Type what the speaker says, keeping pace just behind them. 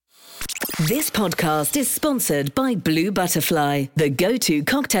This podcast is sponsored by Blue Butterfly, the go-to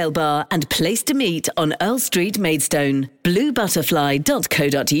cocktail bar and place to meet on Earl Street, Maidstone.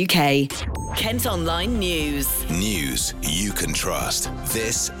 bluebutterfly.co.uk. Kent Online News. News you can trust.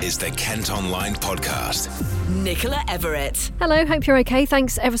 This is the Kent Online Podcast. Nicola Everett. Hello, hope you're okay.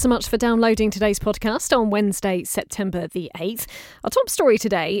 Thanks ever so much for downloading today's podcast on Wednesday, September the 8th. Our top story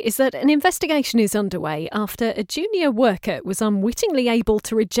today is that an investigation is underway after a junior worker was unwittingly able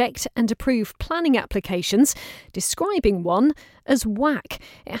to reject and approve planning applications, describing one as whack.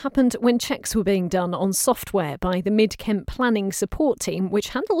 It happened when checks were being done on software by the Mid-Kent Planning Support Team, which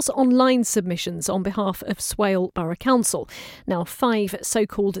handles online submissions on behalf of Swale Borough Council. Now, 5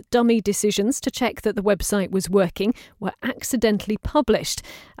 so-called dummy decisions to check that the website was working were accidentally published.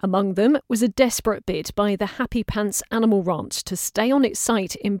 Among them was a desperate bid by the Happy Pants Animal Ranch to stay on its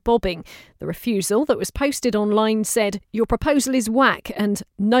site in Bobbing. The refusal that was posted online said, "Your proposal is whack," and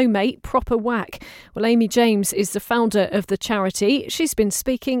 "No mate, proper whack." Well, Amy James is the founder of the charity. She's been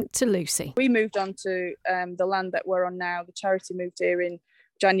speaking to Lucy. We moved on to the land that we're on now. The charity moved here in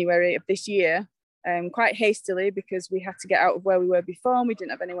January of this year, quite hastily because we had to get out of where we were before and we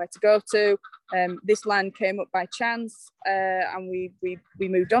didn't have anywhere to go to. This land came up by chance and we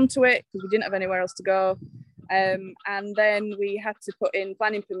moved on to it because we didn't have anywhere else to go. And then we had to put in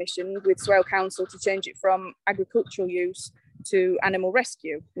planning permission with Swale Council to change it from agricultural use to animal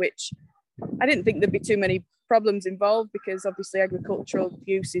rescue, which I didn't think there'd be too many problems involved because obviously agricultural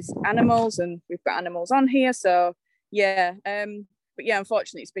use is animals and we've got animals on here. So yeah, but yeah,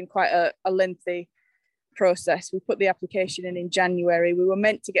 unfortunately it's been quite a lengthy process. We put the application in January. We were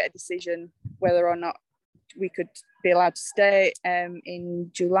meant to get a decision whether or not we could be allowed to stay in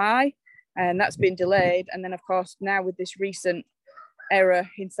July, and that's been delayed. And then of course now with this recent error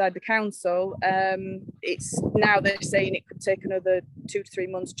inside the council, it's now they're saying it could take another 2 to 3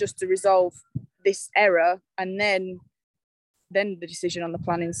 months just to resolve this error, and then the decision on the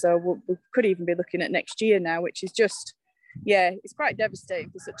planning. So we could even be looking at next year now, which is just, yeah, it's quite devastating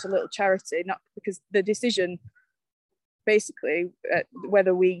for such a little charity, not because the decision basically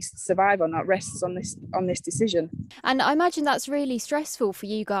whether we survive or not rests on this decision. And I imagine that's really stressful for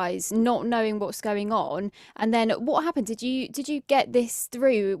you guys, not knowing what's going on. And then what happened? Did you get this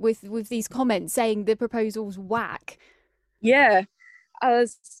through with these comments saying the proposal's whack? Yeah,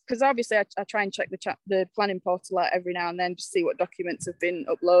 because obviously I try and check the planning portal out every now and then to see what documents have been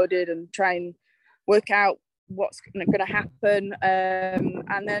uploaded and try and work out what's going to happen.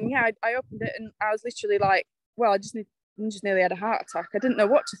 And then yeah, I opened it and I was literally like, well, I just nearly had a heart attack. I didn't know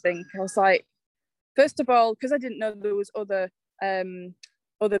what to think. I was like, first of all, because I didn't know there was other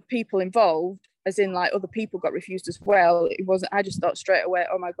people involved, as in like other people got refused as well. It wasn't. I just thought straight away,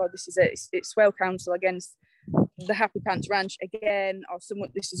 oh my God, this is it. It's Swale Council against the Happy Pants Ranch again, or someone.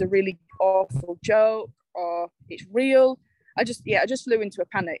 This is a really awful joke, or it's real. I just flew into a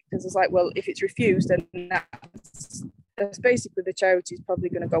panic because I was like, well, if it's refused, then that's basically the charity is probably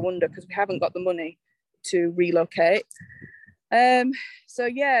going to go under because we haven't got the money to relocate. So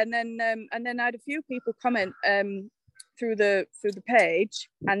yeah, and then I had a few people comment through the page,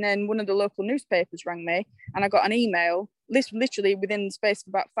 and then one of the local newspapers rang me, and I got an email literally within the space of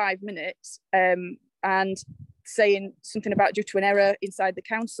about 5 minutes, and saying something about due to an error inside the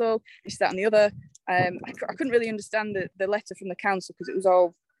council, this, that, and the other. I couldn't really understand the letter from the council because it was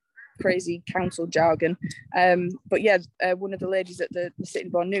all crazy council jargon. But yeah, one of the ladies at the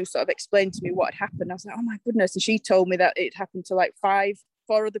Sittingbourne News sort of explained to me what had happened. I was like, oh my goodness. And she told me that it happened to like 4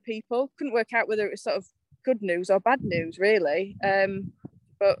 other people. Couldn't work out whether it was sort of good news or bad news, really.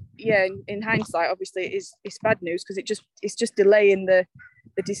 But yeah, in hindsight, obviously it's bad news because it's just delaying the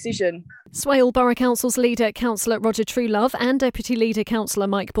decision. Swale Borough Council's leader, Councillor Roger Truelove, and Deputy Leader Councillor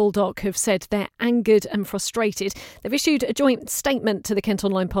Mike Baldock have said they're angered and frustrated. They've issued a joint statement to the Kent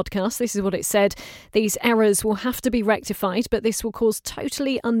Online podcast. This is what it said. These errors will have to be rectified, but this will cause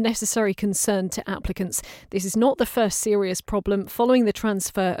totally unnecessary concern to applicants. This is not the first serious problem following the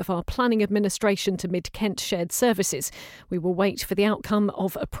transfer of our planning administration to Mid-Kent Shared Services. We will wait for the outcome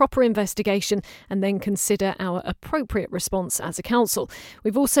of a proper investigation and then consider our appropriate response as a council.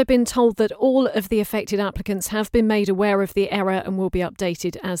 We've also been told that all of the affected applicants have been made aware of the error and will be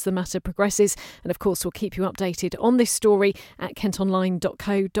updated as the matter progresses. And of course, we'll keep you updated on this story at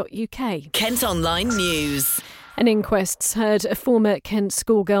kentonline.co.uk. Kent Online News. An inquest's heard a former Kent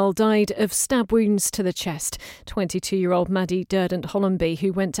schoolgirl died of stab wounds to the chest. 22-year-old Maddie Durdant Hollenby,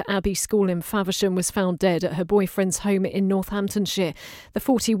 who went to Abbey School in Faversham, was found dead at her boyfriend's home in Northamptonshire. The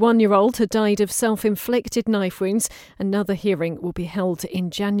 41-year-old had died of self-inflicted knife wounds. Another hearing will be held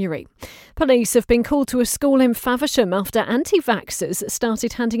in January. Police have been called to a school in Faversham after anti-vaxxers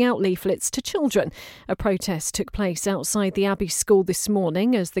started handing out leaflets to children. A protest took place outside the Abbey School this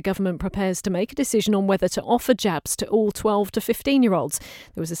morning as the government prepares to make a decision on whether to offer jabs to all 12 to 15-year-olds.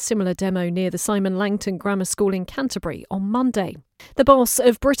 There was a similar demo near the Simon Langton Grammar School in Canterbury on Monday. The boss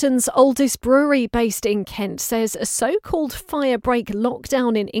of Britain's oldest brewery based in Kent says a so-called fire break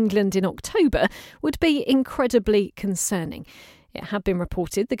lockdown in England in October would be incredibly concerning. It had been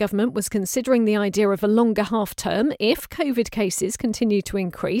reported the government was considering the idea of a longer half-term if COVID cases continue to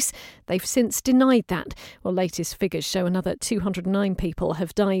increase. They've since denied that. Well, latest figures show another 209 people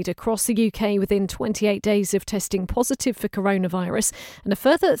have died across the UK within 28 days of testing positive for coronavirus, and a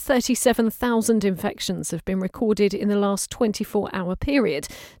further 37,000 infections have been recorded in the last 24-hour period.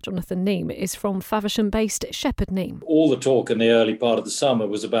 Jonathan Neame is from Faversham-based Shepherd Neame. All the talk in the early part of the summer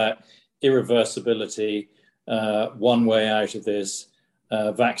was about irreversibility. One way out of this,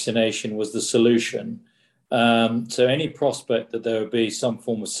 vaccination was the solution. So any prospect that there would be some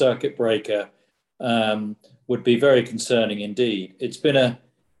form of circuit breaker would be very concerning indeed. It's been a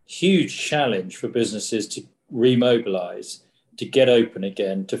huge challenge for businesses to remobilise, to get open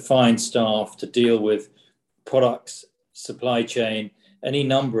again, to find staff, to deal with products, supply chain, any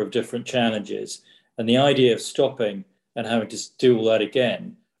number of different challenges. And the idea of stopping and having to do all that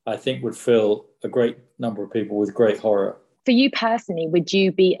again, I think would fill a great number of people with great horror. For you personally, would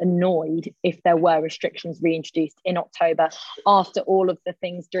you be annoyed if there were restrictions reintroduced in October after all of the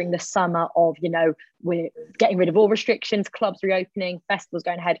things during the summer of, we're getting rid of all restrictions, clubs reopening, festivals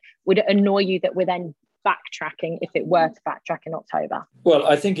going ahead? Would it annoy you that we're then backtracking if it were to backtrack in October? Well,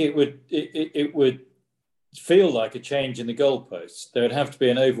 I think it would feel like a change in the goalposts. There would have to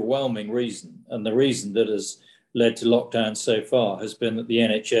be an overwhelming reason, and the reason that has led to lockdown so far has been that the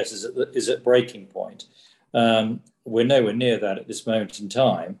NHS is at breaking point. We're nowhere near that at this moment in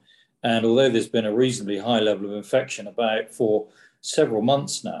time. And although there's been a reasonably high level of infection about for several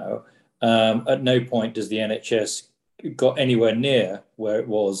months now, at no point does the NHS got anywhere near where it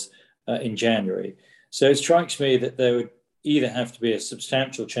was in January. So it strikes me that there would either have to be a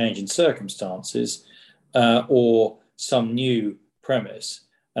substantial change in circumstances or some new premise.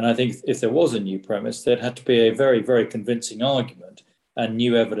 And I think if there was a new premise, there'd have to be a very, very convincing argument and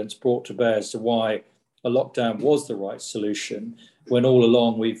new evidence brought to bear as to why a lockdown was the right solution, when all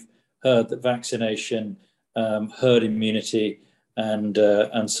along we've heard that vaccination, herd immunity and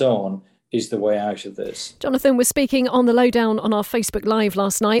so on is the way out of this. Jonathan was speaking on The Lowdown on our Facebook Live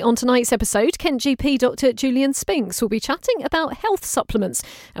last night. On tonight's episode, Kent GP Dr Julian Spinks will be chatting about health supplements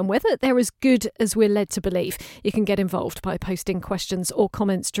and whether they're as good as we're led to believe. You can get involved by posting questions or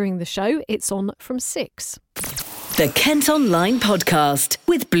comments during the show. It's on from 6. The Kent Online Podcast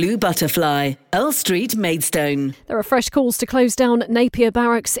with Blue Butterfly, Earl Street, Maidstone. There are fresh calls to close down Napier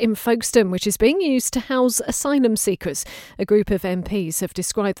Barracks in Folkestone, which is being used to house asylum seekers. A group of MPs have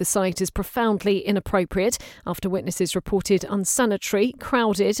described the site as profoundly inappropriate after witnesses reported unsanitary,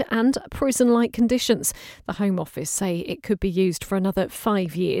 crowded and prison-like conditions. The Home Office say it could be used for another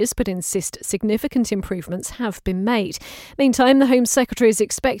 5 years, but insist significant improvements have been made. Meantime, the Home Secretary is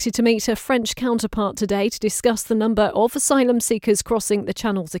expected to meet her French counterpart today to discuss the number of asylum seekers crossing the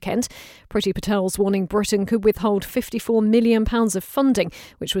Channel to Kent. Priti Patel's warning Britain could withhold £54 million of funding,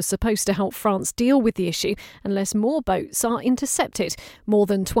 which was supposed to help France deal with the issue, unless more boats are intercepted. More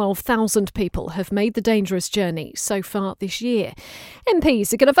than 12,000 people have made the dangerous journey so far this year.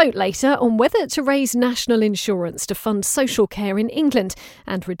 MPs are going to vote later on whether to raise national insurance to fund social care in England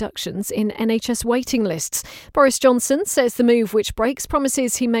and reductions in NHS waiting lists. Boris Johnson says the move, which breaks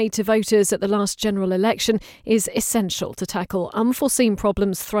promises he made to voters at the last general election, is essential to tackle unforeseen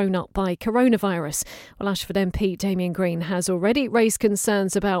problems thrown up by coronavirus. Well, Ashford MP Damien Green has already raised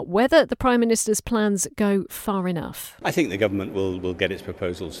concerns about whether the Prime Minister's plans go far enough. I think the government will get its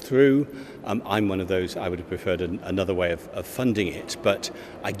proposals through. I'm one of those, I would have preferred another way of funding it, but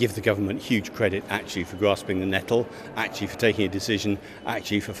I give the government huge credit actually for grasping the nettle, actually for taking a decision,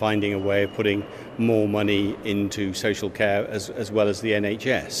 actually for finding a way of putting more money into social care as well as the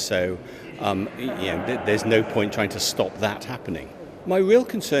NHS. So there's no point trying to stop that happening. My real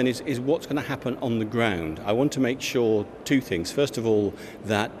concern is what's going to happen on the ground. I want to make sure two things. First of all,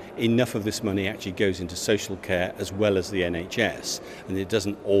 that enough of this money actually goes into social care as well as the NHS, and it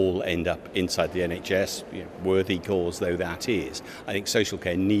doesn't all end up inside the NHS, worthy cause though that is. I think social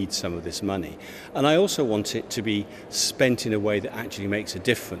care needs some of this money. And I also want it to be spent in a way that actually makes a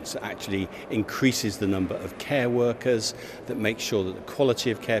difference, that actually increases the number of care workers, that makes sure that the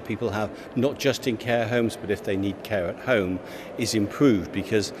quality of care people have, not just in care homes, but if they need care at home, is improved,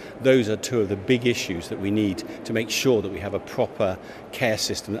 because those are two of the big issues that we need to make sure that we have a proper care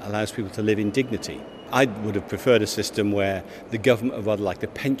system that allows people to live in dignity. I would have preferred a system where the government, or rather like the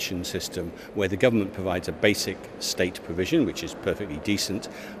pension system, where the government provides a basic state provision, which is perfectly decent,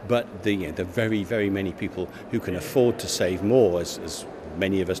 but the very, very many people who can afford to save more, as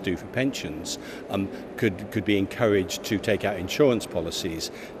many of us do for pensions, could be encouraged to take out insurance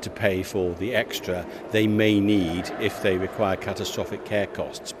policies to pay for the extra they may need if they require catastrophic care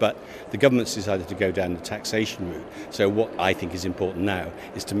costs. But the government's decided to go down the taxation route. So what I think is important now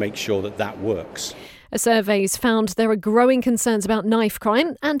is to make sure that that works. A survey's found there are growing concerns about knife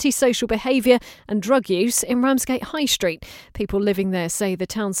crime, antisocial behaviour and drug use in Ramsgate High Street. People living there say the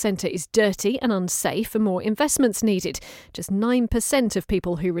town centre is dirty and unsafe and more investments needed. Just 9% of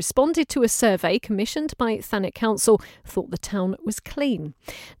people who responded to a survey commissioned by Thanet Council thought the town was clean.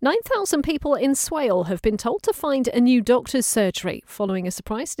 9,000 people in Swale have been told to find a new doctor's surgery following a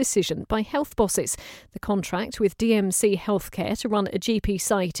surprise decision by health bosses. The contract with DMC Healthcare to run a GP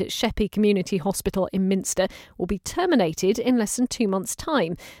site at Sheppey Community Hospital in Minster will be terminated in less than 2 months'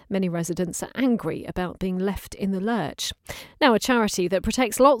 time. Many residents are angry about being left in the lurch. Now, a charity that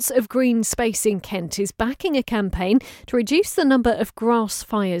protects lots of green space in Kent is backing a campaign to reduce the number of grass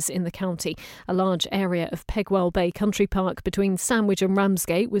fires in the county. A large area of Pegwell Bay Country Park between Sandwich and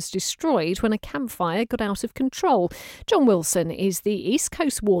Ramsgate was destroyed when a campfire got out of control. John Wilson is the East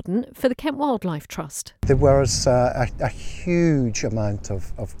Coast Warden for the Kent Wildlife Trust. There was a huge amount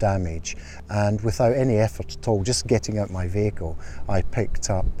of damage, and without any effort at all, just getting out my vehicle, I picked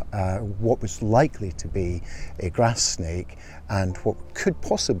up what was likely to be a grass snake and what could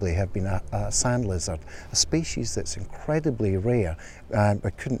possibly have been a sand lizard, a species that's incredibly rare. I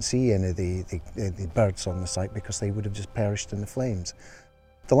couldn't see any of the birds on the site because they would have just perished in the flames.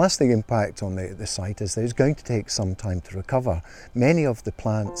 The lasting impact on the site is that it's going to take some time to recover. Many of the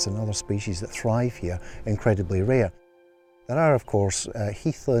plants and other species that thrive here are incredibly rare. There are, of course,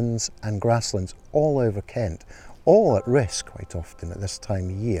 heathlands and grasslands all over Kent, all at risk quite often at this time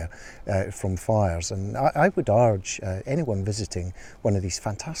of year from fires. And I would urge anyone visiting one of these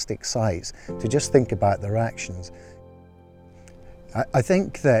fantastic sites to just think about their actions. I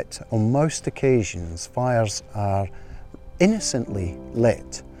think that on most occasions fires are innocently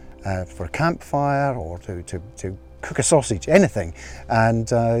lit for a campfire or to cook a sausage, anything, and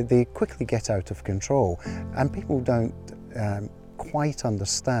they quickly get out of control, and people don't quite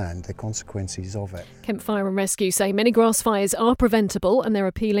understand the consequences of it. Kent Fire and Rescue say many grass fires are preventable, and they're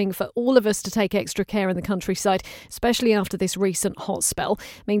appealing for all of us to take extra care in the countryside, especially after this recent hot spell.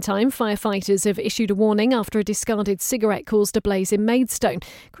 Meantime, firefighters have issued a warning after a discarded cigarette caused a blaze in Maidstone.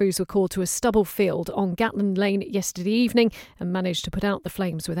 Crews were called to a stubble field on Gatland Lane yesterday evening and managed to put out the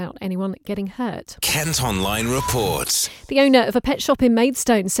flames without anyone getting hurt. Kent Online reports. The owner of a pet shop in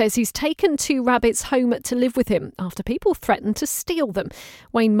Maidstone says he's taken 2 rabbits home to live with him after people threatened to steal them.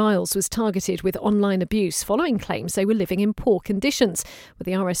 Wayne Miles was targeted with online abuse following claims they were living in poor conditions, but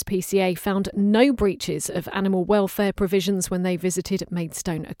the RSPCA found no breaches of animal welfare provisions when they visited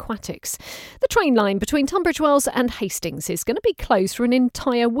Maidstone Aquatics. The train line between Tunbridge Wells and Hastings is going to be closed for an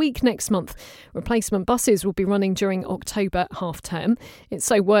entire week next month. Replacement buses will be running during October half-term. It's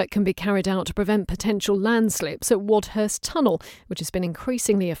so work can be carried out to prevent potential landslips at Wadhurst Tunnel, which has been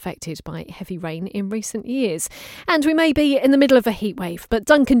increasingly affected by heavy rain in recent years. And we may be in the middle of a heatwave, but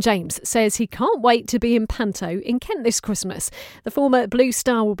Duncan James says he can't wait to be in Panto in Kent this Christmas. The former Blue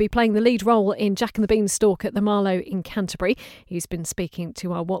Star will be playing the lead role in Jack and the Beanstalk at the Marlow in Canterbury. He's been speaking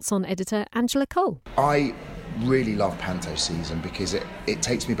to our What's On editor, Angela Cole. I really love Panto season because it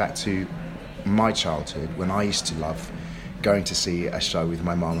takes me back to my childhood when I used to love going to see a show with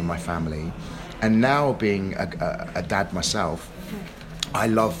my mum and my family. And now being a dad myself, I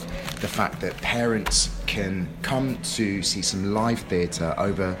love the fact that parents can come to see some live theatre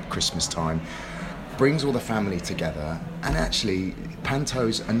over Christmas time, brings all the family together, and actually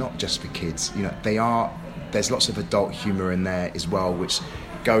pantos are not just for kids. You know, there's lots of adult humour in there as well, which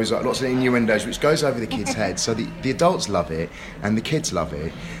goes, lots of innuendos, which goes over the kids' heads. So the adults love it and the kids love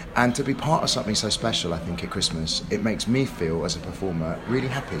it. And to be part of something so special, I think, at Christmas, it makes me feel, as a performer, really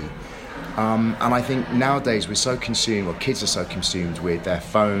happy. And I think nowadays we're so consumed, or kids are so consumed with their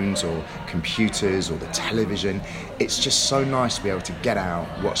phones or computers or the television. It's just so nice to be able to get out,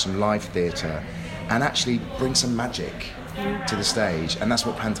 watch some live theatre, and actually bring some magic to the stage. And that's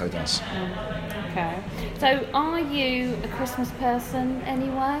what Panto does. Okay. So are you a Christmas person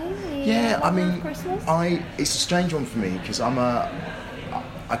anyway? Yeah, I mean, Christmas? it's a strange one for me because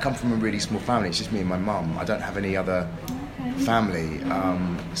I come from a really small family. It's just me and my mum. I don't have any other family.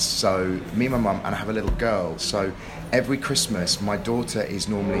 So me and my mum, and I have a little girl. So every Christmas, my daughter is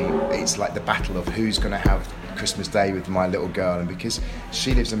normally, it's like the battle of who's going to have Christmas Day with my little girl. And because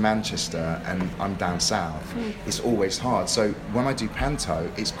she lives in Manchester and I'm down south, it's always hard. So when I do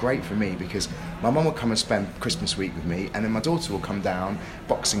Panto, it's great for me because my mum will come and spend Christmas week with me, and then my daughter will come down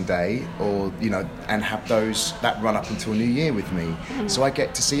Boxing Day, or and have that run up until New Year with me. So I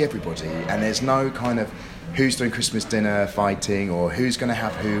get to see everybody, and there's no kind of who's doing Christmas dinner fighting or who's going to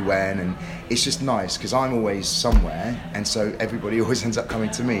have who when, and it's just nice because I'm always somewhere, and so everybody always ends up coming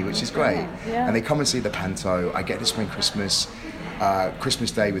to me, which is great. Yeah. And they come and see the Panto. I get to spend Christmas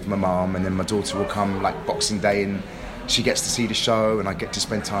Day with my mum, and then my daughter will come like Boxing Day, and she gets to see the show, and I get to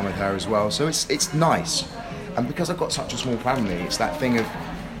spend time with her as well. So it's nice. And because I've got such a small family, it's that thing of,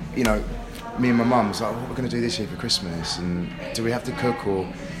 me and my mum was like, what are we going to do this year for Christmas? And do we have to cook, or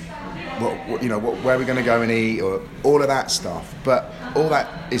where are we going to go and eat, or all of that stuff. But all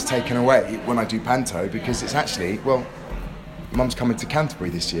that is taken away when I do Panto, because it's actually, Mum's coming to Canterbury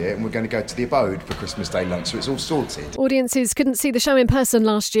this year, and we're going to go to the Abode for Christmas Day lunch, so it's all sorted. Audiences couldn't see the show in person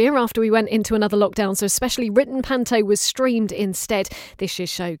last year after we went into another lockdown, so specially written Panto was streamed instead. This year's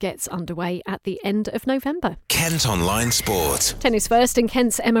show gets underway at the end of November. Kent Online Sport. Tennis first, and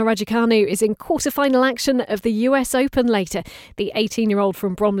Kent's Emma Raducanu is in quarter-final action of the US Open later. The 18-year-old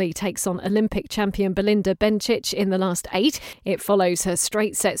from Bromley takes on Olympic champion Belinda Bencic in the last 8. It follows her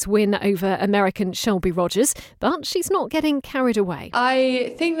straight sets win over American Shelby Rogers, but she's not getting carried away.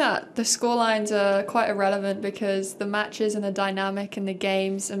 I think that the scorelines are quite irrelevant because the matches and the dynamic and the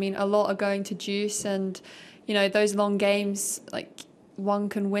games, a lot are going to juice, and those long games, like, one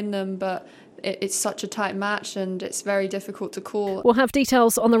can win them, but it's such a tight match and it's very difficult to call. We'll have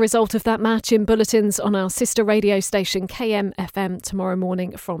details on the result of that match in bulletins on our sister radio station KMFM tomorrow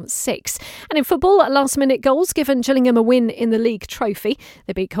morning from 6. And in football, last-minute goals given Gillingham a win in the League Trophy.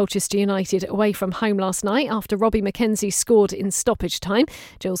 They beat Colchester United away from home last night after Robbie McKenzie scored in stoppage time.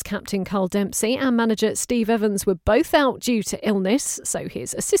 Gills captain Carl Dempsey and manager Steve Evans were both out due to illness, so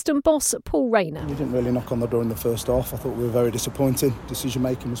here's assistant boss Paul Rayner. We didn't really knock on the door in the first half. I thought we were very disappointing.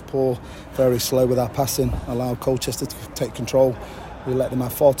 Decision-making was poor, very slow with our passing, allowed Colchester to take control. We let them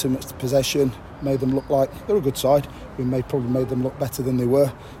have far too much possession, made them look like they're a good side. We probably made them look better than they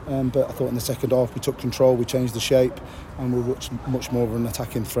were, but I thought in the second half we took control, we changed the shape, and we were much more of an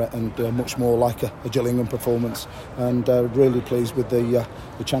attacking threat and much more like a Gillingham performance. And really pleased with the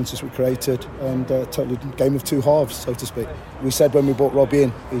chances we created, and totally game of two halves, so to speak. We said when we brought Robbie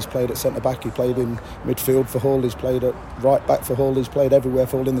in, he's played at centre back, he played in midfield for Hull, he's played at right back for Hull, he's played everywhere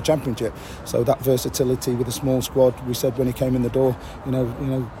for Hull in the Championship. So that versatility with a small squad, we said when he came in the door,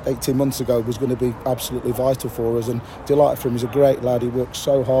 18 months ago, was going to be absolutely vital for us, and delighted for him. He's a great lad, he works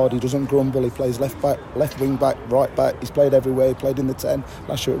so hard, he doesn't grumble, he plays left back, left wing back, right back, he's played everywhere, he played in the 10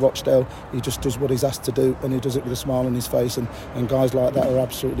 last year at Rochdale. He just does what he's asked to do, and he does it with a smile on his face, and guys like that are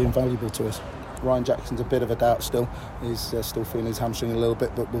absolutely invaluable to us. Ryan Jackson's a bit of a doubt still. He's still feeling his hamstring a little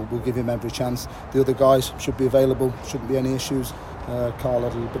bit, but we'll give him every chance. The other guys should be available, shouldn't be any issues. Carl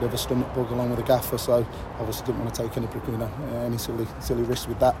had a little bit of a stomach bug along with the gaffer, so obviously didn't want to take any silly risks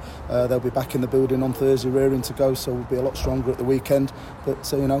with that. They'll be back in the building on Thursday, rearing to go, so we'll be a lot stronger at the weekend. But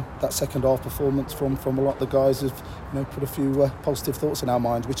that second half performance from a lot of the guys have put a few positive thoughts in our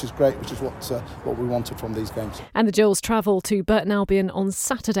minds, which is great, which is what we wanted from these games. And the Gills travel to Burton Albion on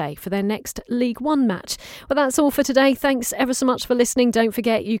Saturday for their next League One match. Well, that's all for today. Thanks ever so much for listening. Don't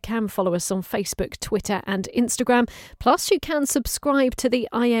forget you can follow us on Facebook, Twitter and Instagram. Plus you can subscribe to the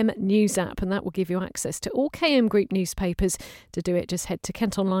IM News app, and that will give you access to all KM Group newspapers. To do it, just head to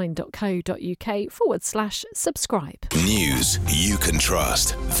kentonline.co.uk/subscribe. News you can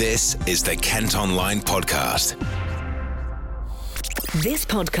trust. This is the Kent Online Podcast. This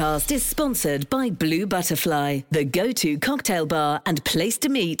podcast is sponsored by Blue Butterfly, the go-to cocktail bar and place to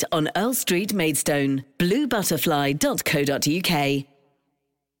meet on Earl Street, Maidstone. bluebutterfly.co.uk